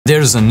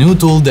There's a new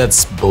tool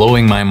that's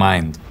blowing my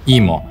mind.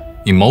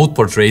 Emote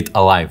Portrait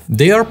Alive.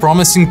 They are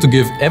promising to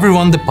give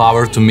everyone the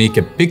power to make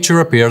a picture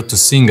appear to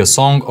sing a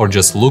song or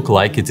just look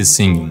like it is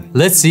singing.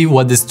 Let's see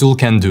what this tool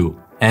can do.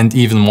 And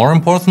even more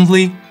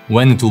importantly,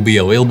 when it will be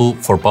available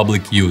for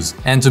public use.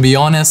 And to be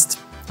honest,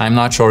 I'm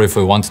not sure if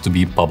I want it to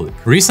be public.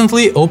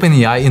 Recently,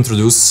 OpenAI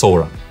introduced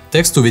Sora,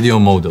 text-to-video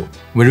model,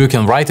 where you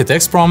can write a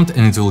text prompt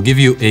and it will give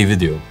you a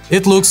video.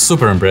 It looks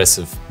super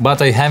impressive,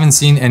 but I haven't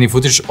seen any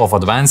footage of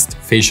advanced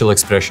facial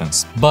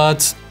expressions.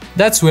 But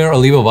that's where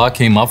Alibaba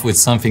came up with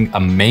something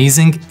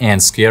amazing and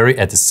scary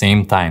at the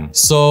same time.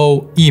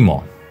 So,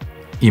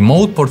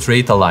 Emote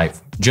Portrait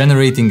Alive,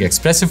 generating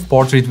expressive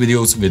portrait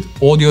videos with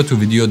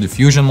audio-to-video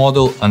diffusion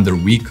model under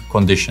weak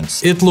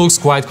conditions. It looks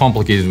quite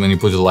complicated when you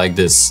put it like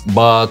this,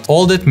 but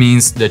all that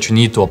means that you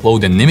need to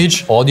upload an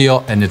image,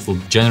 audio, and it will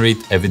generate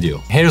a video.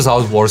 Here's how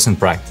it works in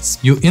practice.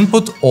 You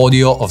input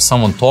audio of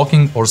someone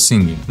talking or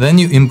singing. Then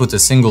you input a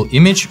single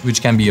image,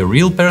 which can be a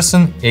real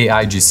person,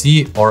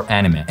 AIGC, or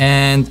anime,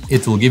 and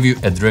it will give you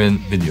a driven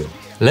video.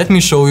 Let me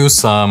show you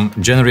some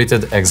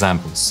generated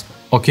examples.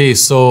 Okay,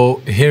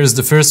 so here's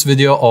the first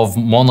video of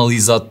Mona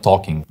Lisa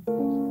talking.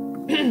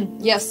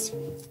 Yes,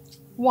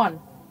 one.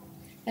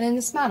 And in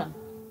this manner,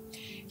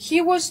 he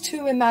was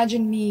to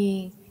imagine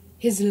me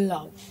his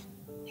love,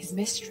 his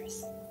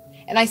mistress.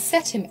 And I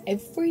set him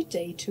every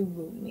day to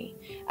woo me,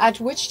 at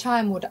which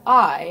time would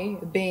I,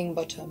 being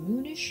but a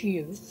moonish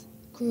youth,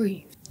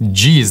 grieve.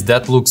 Geez,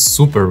 that looks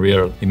super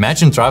weird.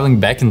 Imagine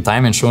traveling back in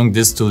time and showing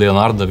this to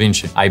Leonardo da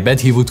Vinci. I bet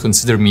he would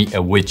consider me a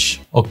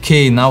witch.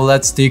 Okay, now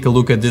let's take a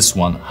look at this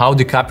one. How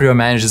DiCaprio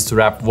manages to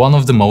rap one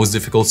of the most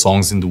difficult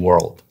songs in the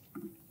world.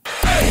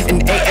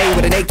 An AA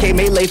with an AK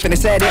melee, finna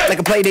set it like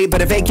a play date,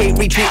 but a vacate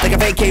retreat like a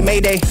vacate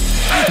mayday.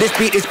 This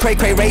beat is cray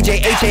cray Ray J,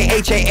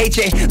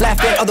 H-A-H-A-H-A.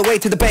 Laughing all the way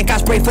to the bank, I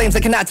spray flames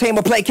that cannot tame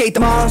or placate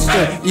the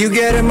monster. You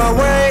get in my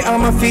way,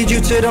 I'ma feed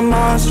you to the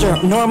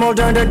monster. Normal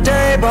during the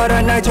day, but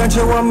at night turn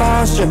to a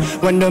monster.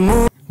 When the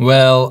moon...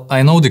 Well,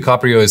 I know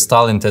DiCaprio is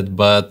talented,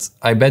 but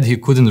I bet he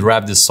couldn't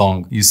rap this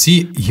song. You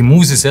see, he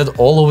moves his head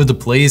all over the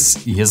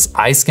place, his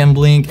eyes can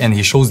blink, and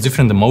he shows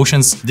different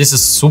emotions. This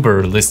is super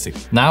realistic.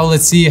 Now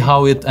let's see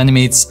how it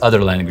animates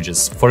other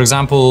languages. For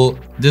example,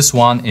 this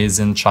one is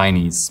in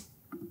Chinese.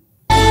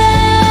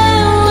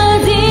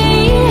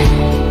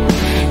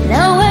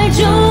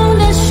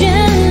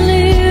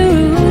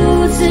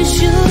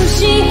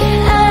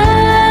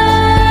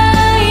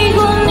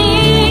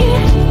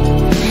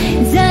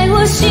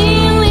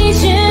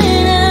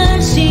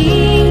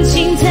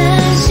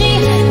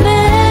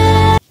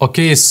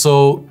 Okay,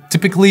 so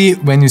typically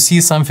when you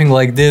see something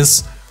like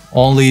this,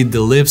 only the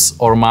lips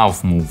or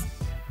mouth move.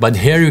 But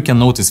here you can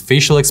notice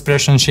facial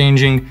expression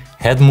changing,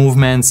 head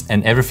movements,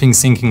 and everything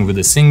syncing with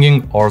the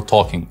singing or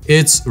talking.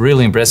 It's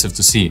really impressive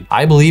to see.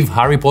 I believe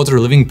Harry Potter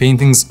living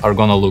paintings are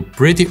gonna look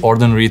pretty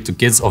ordinary to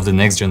kids of the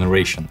next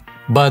generation.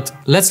 But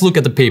let's look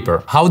at the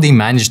paper, how they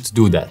managed to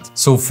do that.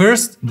 So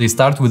first, they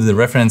start with the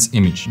reference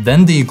image.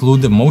 Then they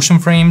include the motion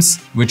frames,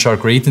 which are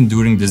created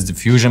during this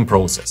diffusion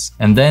process.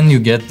 And then you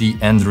get the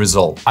end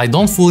result. I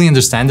don't fully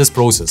understand this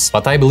process,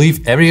 but I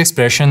believe every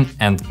expression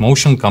and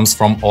motion comes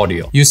from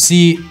audio. You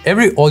see,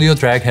 every audio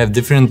track have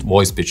different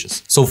voice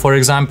pitches. So for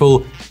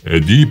example, a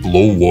deep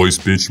low voice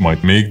pitch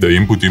might make the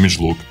input image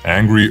look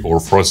angry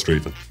or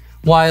frustrated,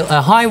 while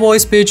a high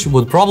voice pitch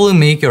would probably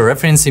make your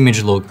reference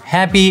image look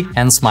happy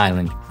and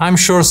smiling. I'm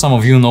sure some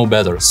of you know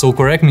better, so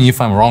correct me if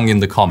I'm wrong in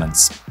the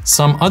comments.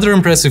 Some other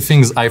impressive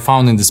things I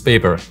found in this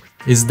paper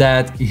is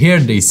that here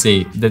they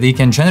say that they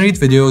can generate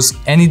videos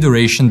any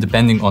duration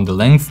depending on the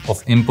length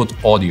of input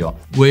audio,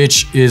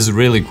 which is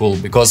really cool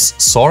because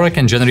Sora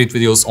can generate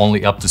videos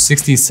only up to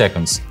 60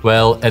 seconds.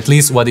 Well, at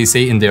least what they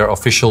say in their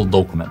official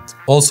document.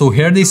 Also,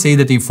 here they say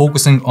that they're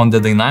focusing on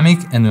the dynamic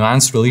and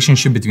nuanced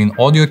relationship between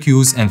audio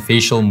cues and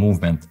facial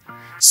movement.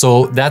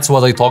 So that's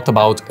what I talked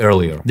about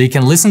earlier. They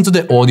can listen to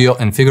the audio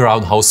and figure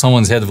out how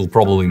someone's head will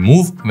probably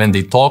move when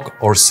they talk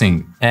or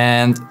sing.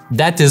 And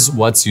that is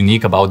what's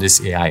unique about this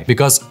AI,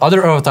 because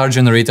other avatar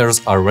generators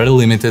are very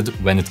limited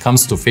when it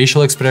comes to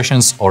facial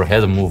expressions or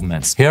head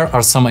movements. Here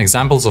are some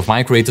examples of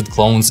my created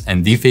clones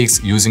and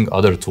deepfakes using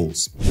other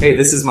tools. Hey,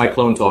 this is my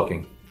clone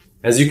talking.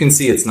 As you can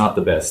see, it's not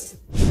the best.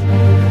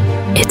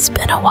 It's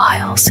been a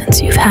while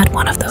since you've had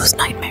one of those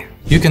nightmares.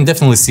 You can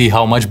definitely see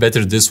how much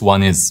better this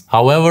one is.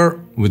 However,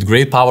 with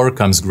great power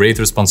comes great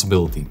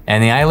responsibility.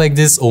 An AI like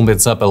this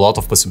opens up a lot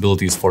of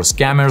possibilities for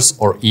scammers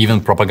or even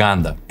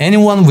propaganda.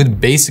 Anyone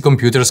with basic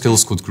computer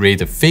skills could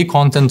create a fake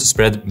content to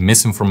spread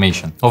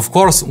misinformation. Of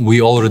course,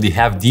 we already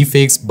have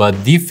deepfakes, but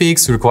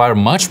deepfakes require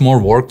much more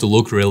work to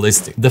look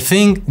realistic. The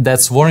thing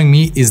that's worrying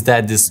me is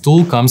that this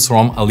tool comes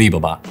from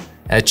Alibaba.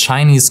 a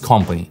Chinese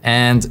company.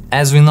 And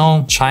as we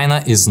know,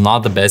 China is not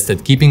the best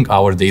at keeping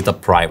our data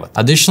private.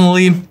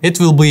 Additionally, it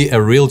will be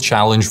a real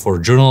challenge for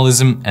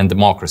journalism and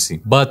democracy.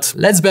 But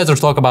let's better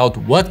talk about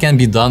what can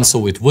be done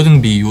so it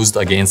wouldn't be used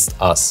against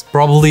us.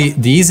 Probably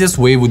the easiest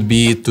way would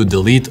be to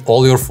delete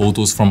all your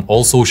photos from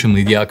all social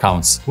media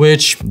accounts,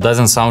 which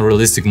doesn't sound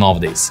realistic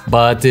nowadays.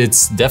 But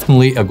it's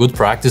definitely a good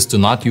practice to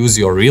not use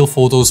your real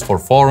photos for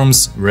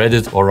forums,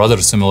 Reddit or other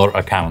similar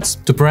accounts.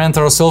 To prevent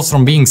ourselves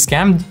from being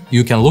scammed,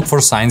 you can look for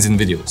signs in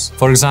videos.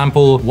 For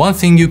example, one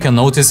thing you can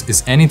notice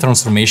is any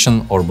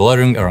transformation or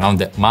blurring around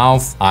the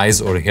mouth,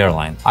 eyes or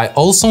hairline. I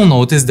also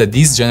noticed that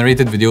these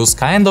generated videos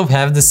kind of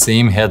have the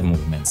same head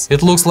movements.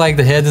 It looks like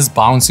the head is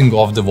bouncing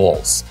off the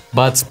walls.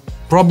 But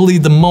probably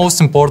the most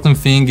important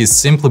thing is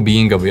simply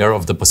being aware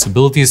of the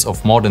possibilities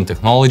of modern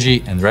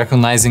technology and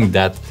recognizing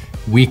that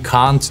we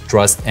can't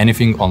trust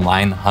anything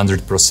online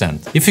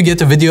 100%. If you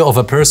get a video of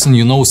a person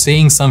you know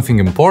saying something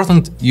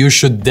important, you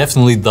should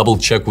definitely double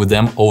check with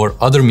them over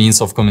other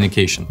means of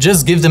communication.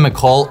 Just give them a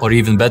call or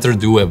even better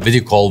do a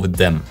video call with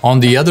them. On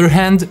the other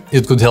hand,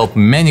 it could help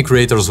many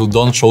creators who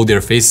don't show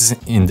their faces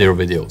in their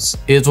videos.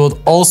 It would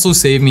also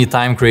save me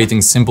time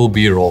creating simple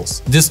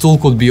B-rolls. This tool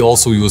could be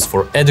also used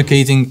for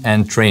educating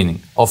and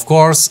training. Of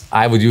course,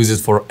 I would use it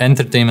for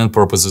entertainment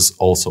purposes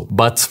also.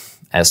 But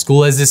as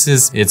cool as this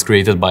is, it's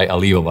created by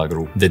Alibaba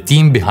Group, the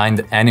team behind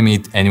the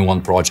Animate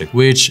Anyone project,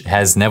 which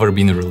has never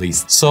been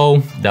released. So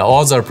the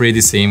odds are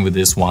pretty same with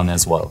this one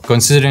as well.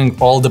 Considering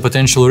all the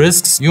potential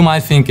risks, you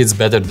might think it's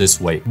better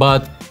this way.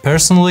 But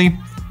personally,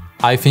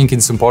 I think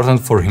it's important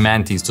for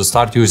humanity to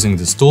start using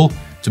this tool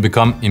to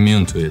become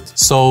immune to it.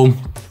 So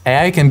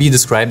AI can be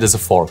described as a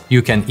fork.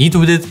 You can eat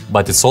with it,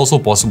 but it's also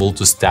possible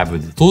to stab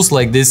with it. Tools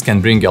like this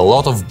can bring a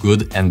lot of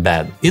good and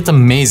bad. It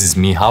amazes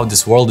me how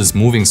this world is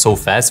moving so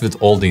fast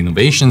with all the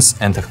innovations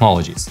and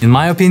technologies. In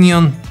my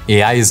opinion,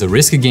 AI is a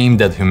risky game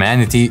that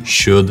humanity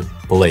should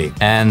play.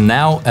 And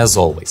now, as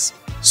always,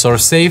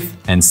 source safe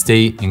and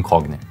stay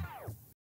incogni.